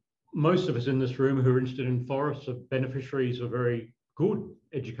 Most of us in this room who are interested in forests are beneficiaries of a very good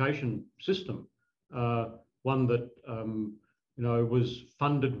education system, one that was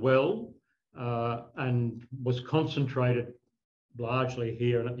funded well and was concentrated largely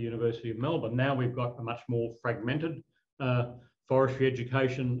here and at the University of Melbourne. Now we've got a much more fragmented forestry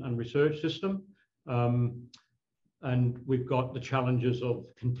education and research system. And we've got the challenges of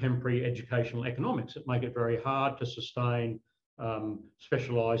contemporary educational economics that make it very hard to sustain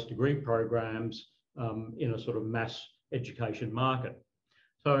specialised degree programs in a sort of mass education market.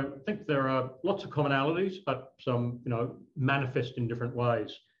 So I think there are lots of commonalities, but some, manifest in different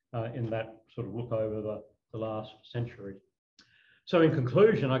ways in that sort of look over the last century. So in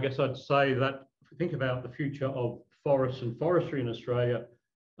conclusion, I guess I'd say that if we think about the future of forests and forestry in Australia,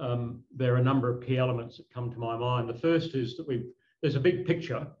 there are a number of key elements that come to my mind. The first is that there's a big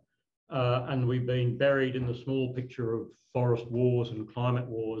picture and we've been buried in the small picture of forest wars and climate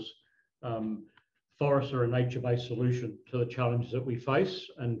wars. Forests are a nature-based solution to the challenges that we face,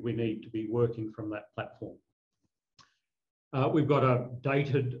 and we need to be working from that platform. We've got a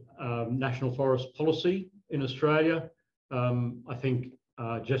dated national forest policy in Australia. I think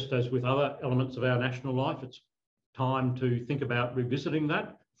just as with other elements of our national life, it's time to think about revisiting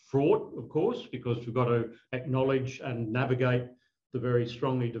that. Fraught, of course, because we've got to acknowledge and navigate the very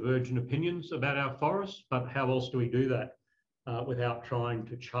strongly divergent opinions about our forests, but how else do we do that without trying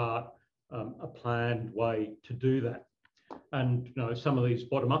to chart a planned way to do that? And some of these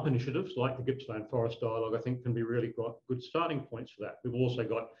bottom-up initiatives, like the Gippsland Forest Dialogue, I think can be really quite good starting points for that. We've also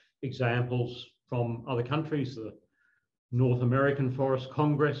got examples from other countries. The North American Forest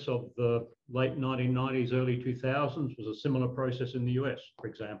Congress of the late 1990s, early 2000s was a similar process in the US, for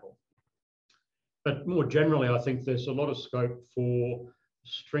example. But more generally, I think there's a lot of scope for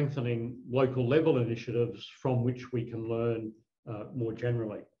strengthening local level initiatives from which we can learn more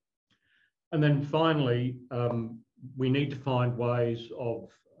generally. And then finally, we need to find ways of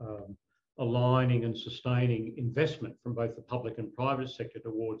aligning and sustaining investment from both the public and private sector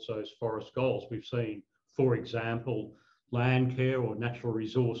towards those forest goals. We've seen, for example, land care or natural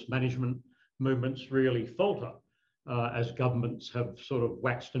resource management movements really falter as governments have sort of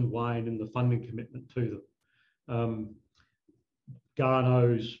waxed and waned in the funding commitment to them.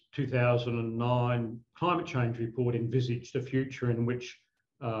 Garneau's 2009 climate change report envisaged a future in which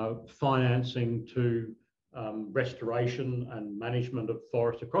financing to restoration and management of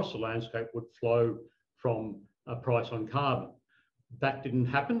forest across the landscape would flow from a price on carbon. That didn't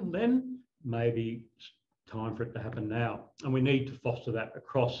happen then. Maybe it's time for it to happen now. And we need to foster that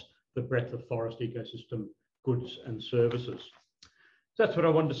across the breadth of forest ecosystem, goods and services. So that's what I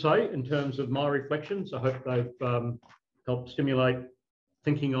wanted to say in terms of my reflections. I hope they've helped stimulate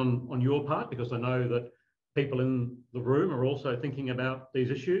thinking on your part, because I know that people in the room are also thinking about these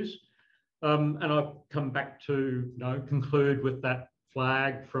issues. And I've come back to conclude with that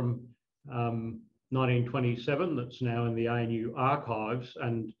flag from 1927 that's now in the ANU archives.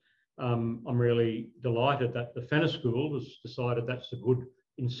 And I'm really delighted that the Fenner School has decided that's a good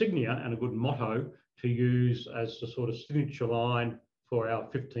insignia and a good motto to use as the sort of signature line for our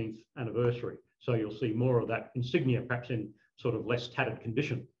 15th anniversary. So you'll see more of that insignia, perhaps in sort of less tattered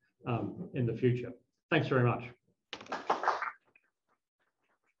condition in the future. Thanks very much.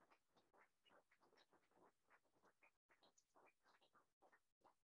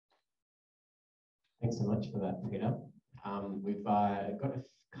 Thanks so much for that, Peter. We've got a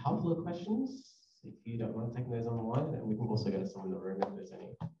couple of questions. If you don't mind taking those on the line, and we can also go to some in the room if there's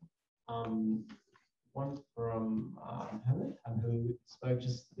any. One from Mohammed, who spoke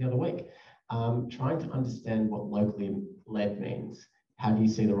just the other week, trying to understand what locally led means. How do you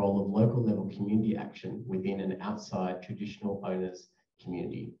see the role of local level community action within an outside traditional owners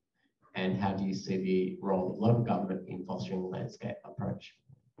community? And how do you see the role of local government in fostering the landscape approach?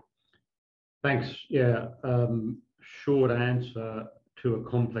 Thanks. Yeah, short answer to a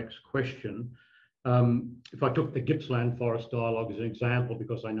complex question. If I took the Gippsland Forest Dialogue as an example,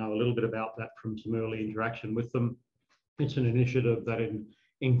 because I know a little bit about that from some early interaction with them, it's an initiative that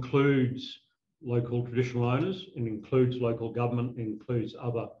includes local traditional owners, it includes local government, it includes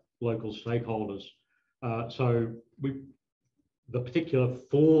other local stakeholders. So the particular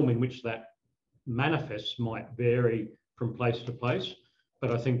form in which that manifests might vary from place to place, but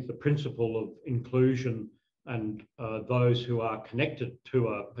I think the principle of inclusion and those who are connected to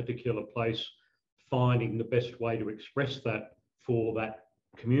a particular place finding the best way to express that for that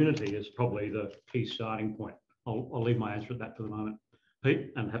community is probably the key starting point. I'll leave my answer at that for the moment.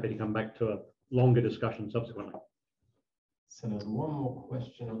 Pete, I'm happy to come back to a longer discussion subsequently. So there's one more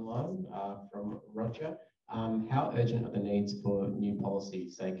question online from Roger. How urgent are the needs for new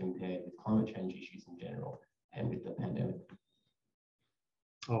policies, say, compared with climate change issues in general and with the pandemic?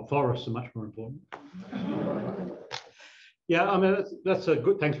 Oh, forests are much more important. Yeah, I mean, that's a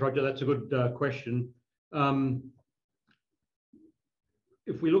good, thanks, Roger. That's a good question.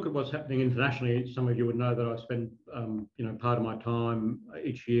 If we look at what's happening internationally, some of you would know that I spend, part of my time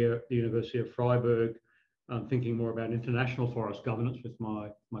each year at the University of Freiburg, thinking more about international forest governance with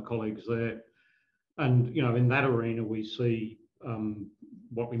my colleagues there. And, in that arena, we see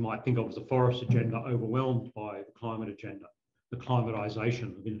what we might think of as the forest agenda overwhelmed by the climate agenda. The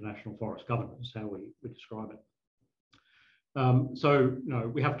climatization of international forest governance is how we describe it. So,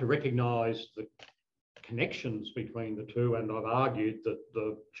 we have to recognise the connections between the two, and I've argued that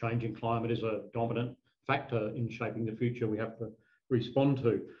the changing climate is a dominant factor in shaping the future we have to respond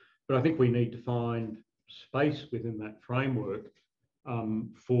to. But I think we need to find space within that framework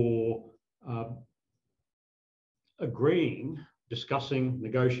for agreeing, discussing,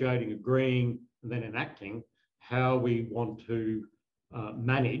 negotiating, agreeing, and then enacting how we want to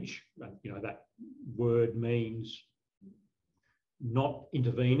manage. That word means not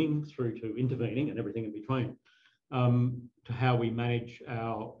intervening through to intervening and everything in between, to how we manage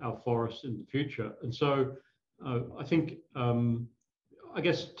our forests in the future. And so I think, I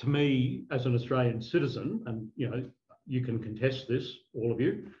guess to me as an Australian citizen, and you can contest this, all of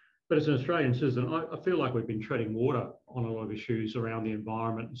you, but as an Australian citizen, I feel like we've been treading water on a lot of issues around the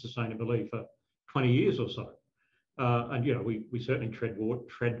environment and sustainability for 20 years or so. And we certainly tread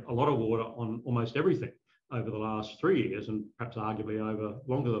a lot of water on almost everything over the last 3 years, and perhaps arguably over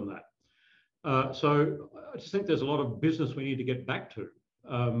longer than that. So I just think there's a lot of business we need to get back to.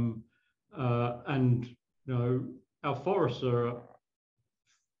 And our forests are a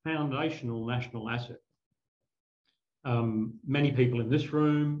foundational national asset. Many people in this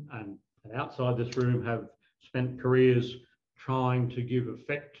room and outside this room have spent careers trying to give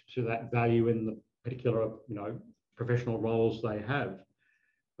effect to that value in the particular, professional roles they have.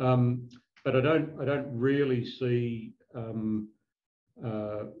 But I don't really see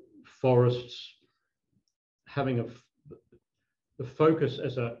forests having the focus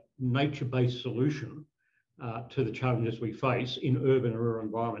as a nature-based solution to the challenges we face in urban and rural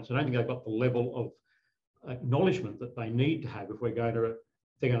environments. I don't think they've got the level of acknowledgement that they need to have if they're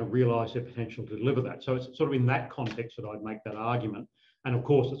going to realise their potential to deliver that. So it's sort of in that context that I'd make that argument. And of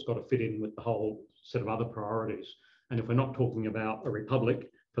course, it's got to fit in with the whole set of other priorities. And if we're not talking about a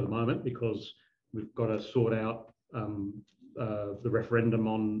republic for the moment, because we've got to sort out the referendum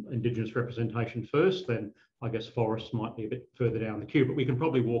on Indigenous representation first, then I guess forests might be a bit further down the queue, but we can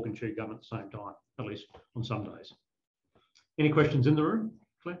probably walk and chew gum at the same time, at least on some days. Any questions in the room,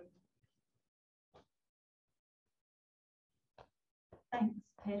 Claire? Thanks,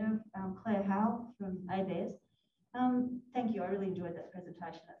 Peter. Claire Howell from ABARES. Thank you. I really enjoyed that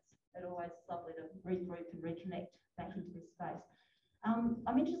presentation. It's always lovely to regroup and reconnect back into this space.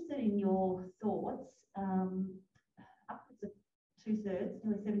 I'm interested in your thoughts. Upwards of 2/3,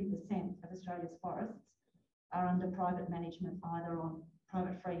 nearly 70% of Australia's forests are under private management, either on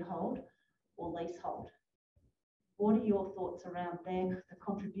private freehold or leasehold. What are your thoughts around the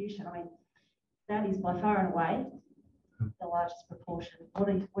contribution? I mean, that is by far and away the largest proportion. What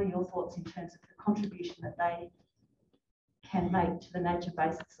are your thoughts in terms of the contribution that they can make to the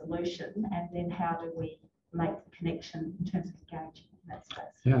nature-based solution, and then how do we make the connection in terms of engaging in that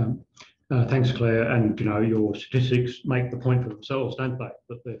space? Yeah, thanks, Claire. And you know, your statistics make the point for themselves, don't they?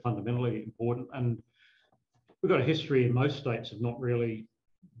 That they're fundamentally important. And we've got a history in most states of not really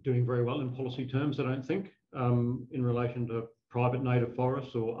doing very well in policy terms, I don't think, in relation to private native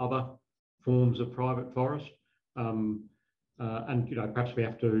forests or other forms of private forest. And you know, perhaps we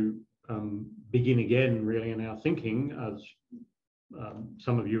have to begin again, really, in our thinking, as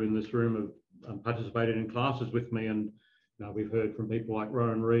some of you in this room have participated in classes with me, and you know, we've heard from people like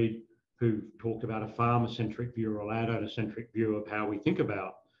Rowan Reid, who've talked about a farmer-centric view or a landowner-centric view of how we think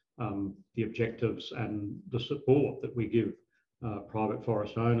about the objectives and the support that we give private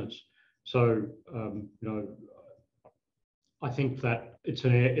forest owners. So, you know, I think that it's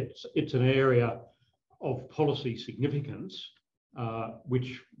an area of policy significance,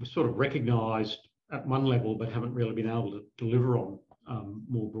 which was sort of recognised at one level, but haven't really been able to deliver on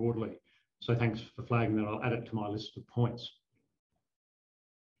more broadly. So thanks for flagging that. I'll add it to my list of points.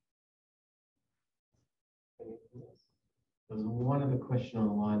 There's one other question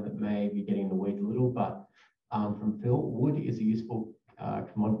online that may be getting in the weeds a little, but from Phil, wood is a useful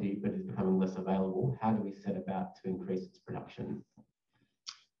commodity, but is becoming less available. How do we set about to increase its production?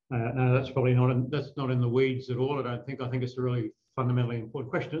 No, that's probably that's not in the weeds at all. I don't think. I think it's a really fundamentally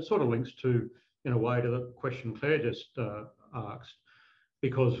important question. It sort of links to, in a way, to the question Claire just asked,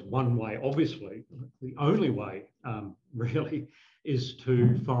 because one way, obviously, the only way, really, is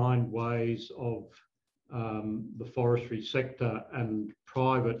to find ways of the forestry sector and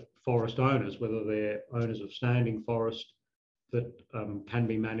private forest owners, whether they're owners of standing forest that can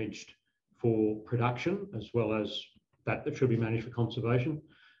be managed for production, as well as that should be managed for conservation,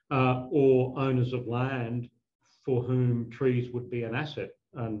 or owners of land for whom trees would be an asset.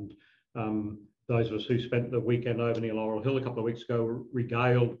 And those of us who spent the weekend over near Laurel Hill a couple of weeks ago were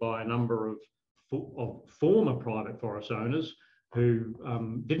regaled by a number of former private forest owners who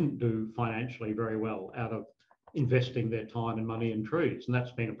didn't do financially very well out of investing their time and money in trees. And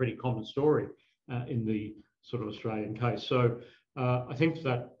that's been a pretty common story in the sort of Australian case. So I think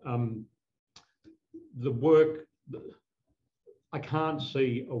that the work, I can't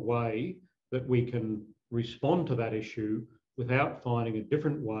see a way that we can respond to that issue without finding a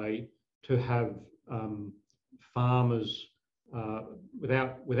different way to have farmers,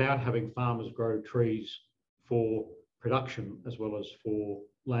 without having farmers grow trees for production as well as for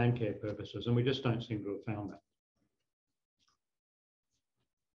land care purposes. And we just don't seem to have found that.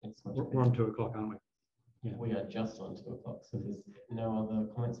 We're on 2 o'clock, aren't we? Yeah. We are just on 2 o'clock. So if there's no other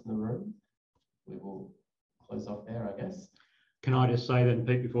comments in the room, we will close off there, I guess. Can I just say then,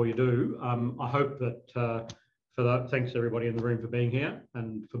 Pete, before you do, I hope that thanks everybody in the room for being here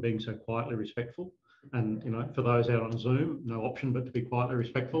and for being so quietly respectful. And you know, for those out on Zoom, no option but to be quietly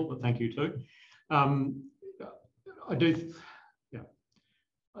respectful. But thank you too. I do, yeah.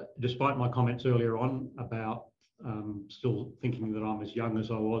 Despite my comments earlier on about still thinking that I'm as young as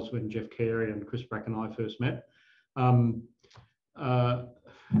I was when Jeff Carey and Chris Brack and I first met, I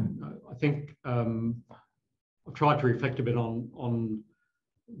think I've tried to reflect a bit on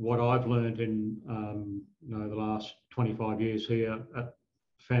what I've learned in you know, the last 25 years here at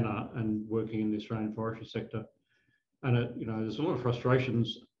Fenner and working in the Australian forestry sector. And you know, there's a lot of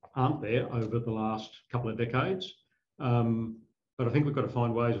frustrations, aren't there, over the last couple of decades. But I think we've got to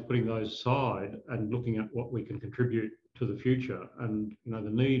find ways of putting those aside and looking at what we can contribute to the future. And you know, the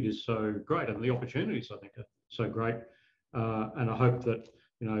need is so great, and the opportunities, I think, are so great. And I hope that,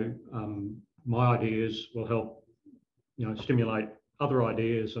 you know, my ideas will help, stimulate other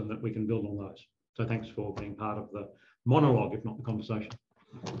ideas, and that we can build on those. So thanks for being part of the monologue, if not the conversation.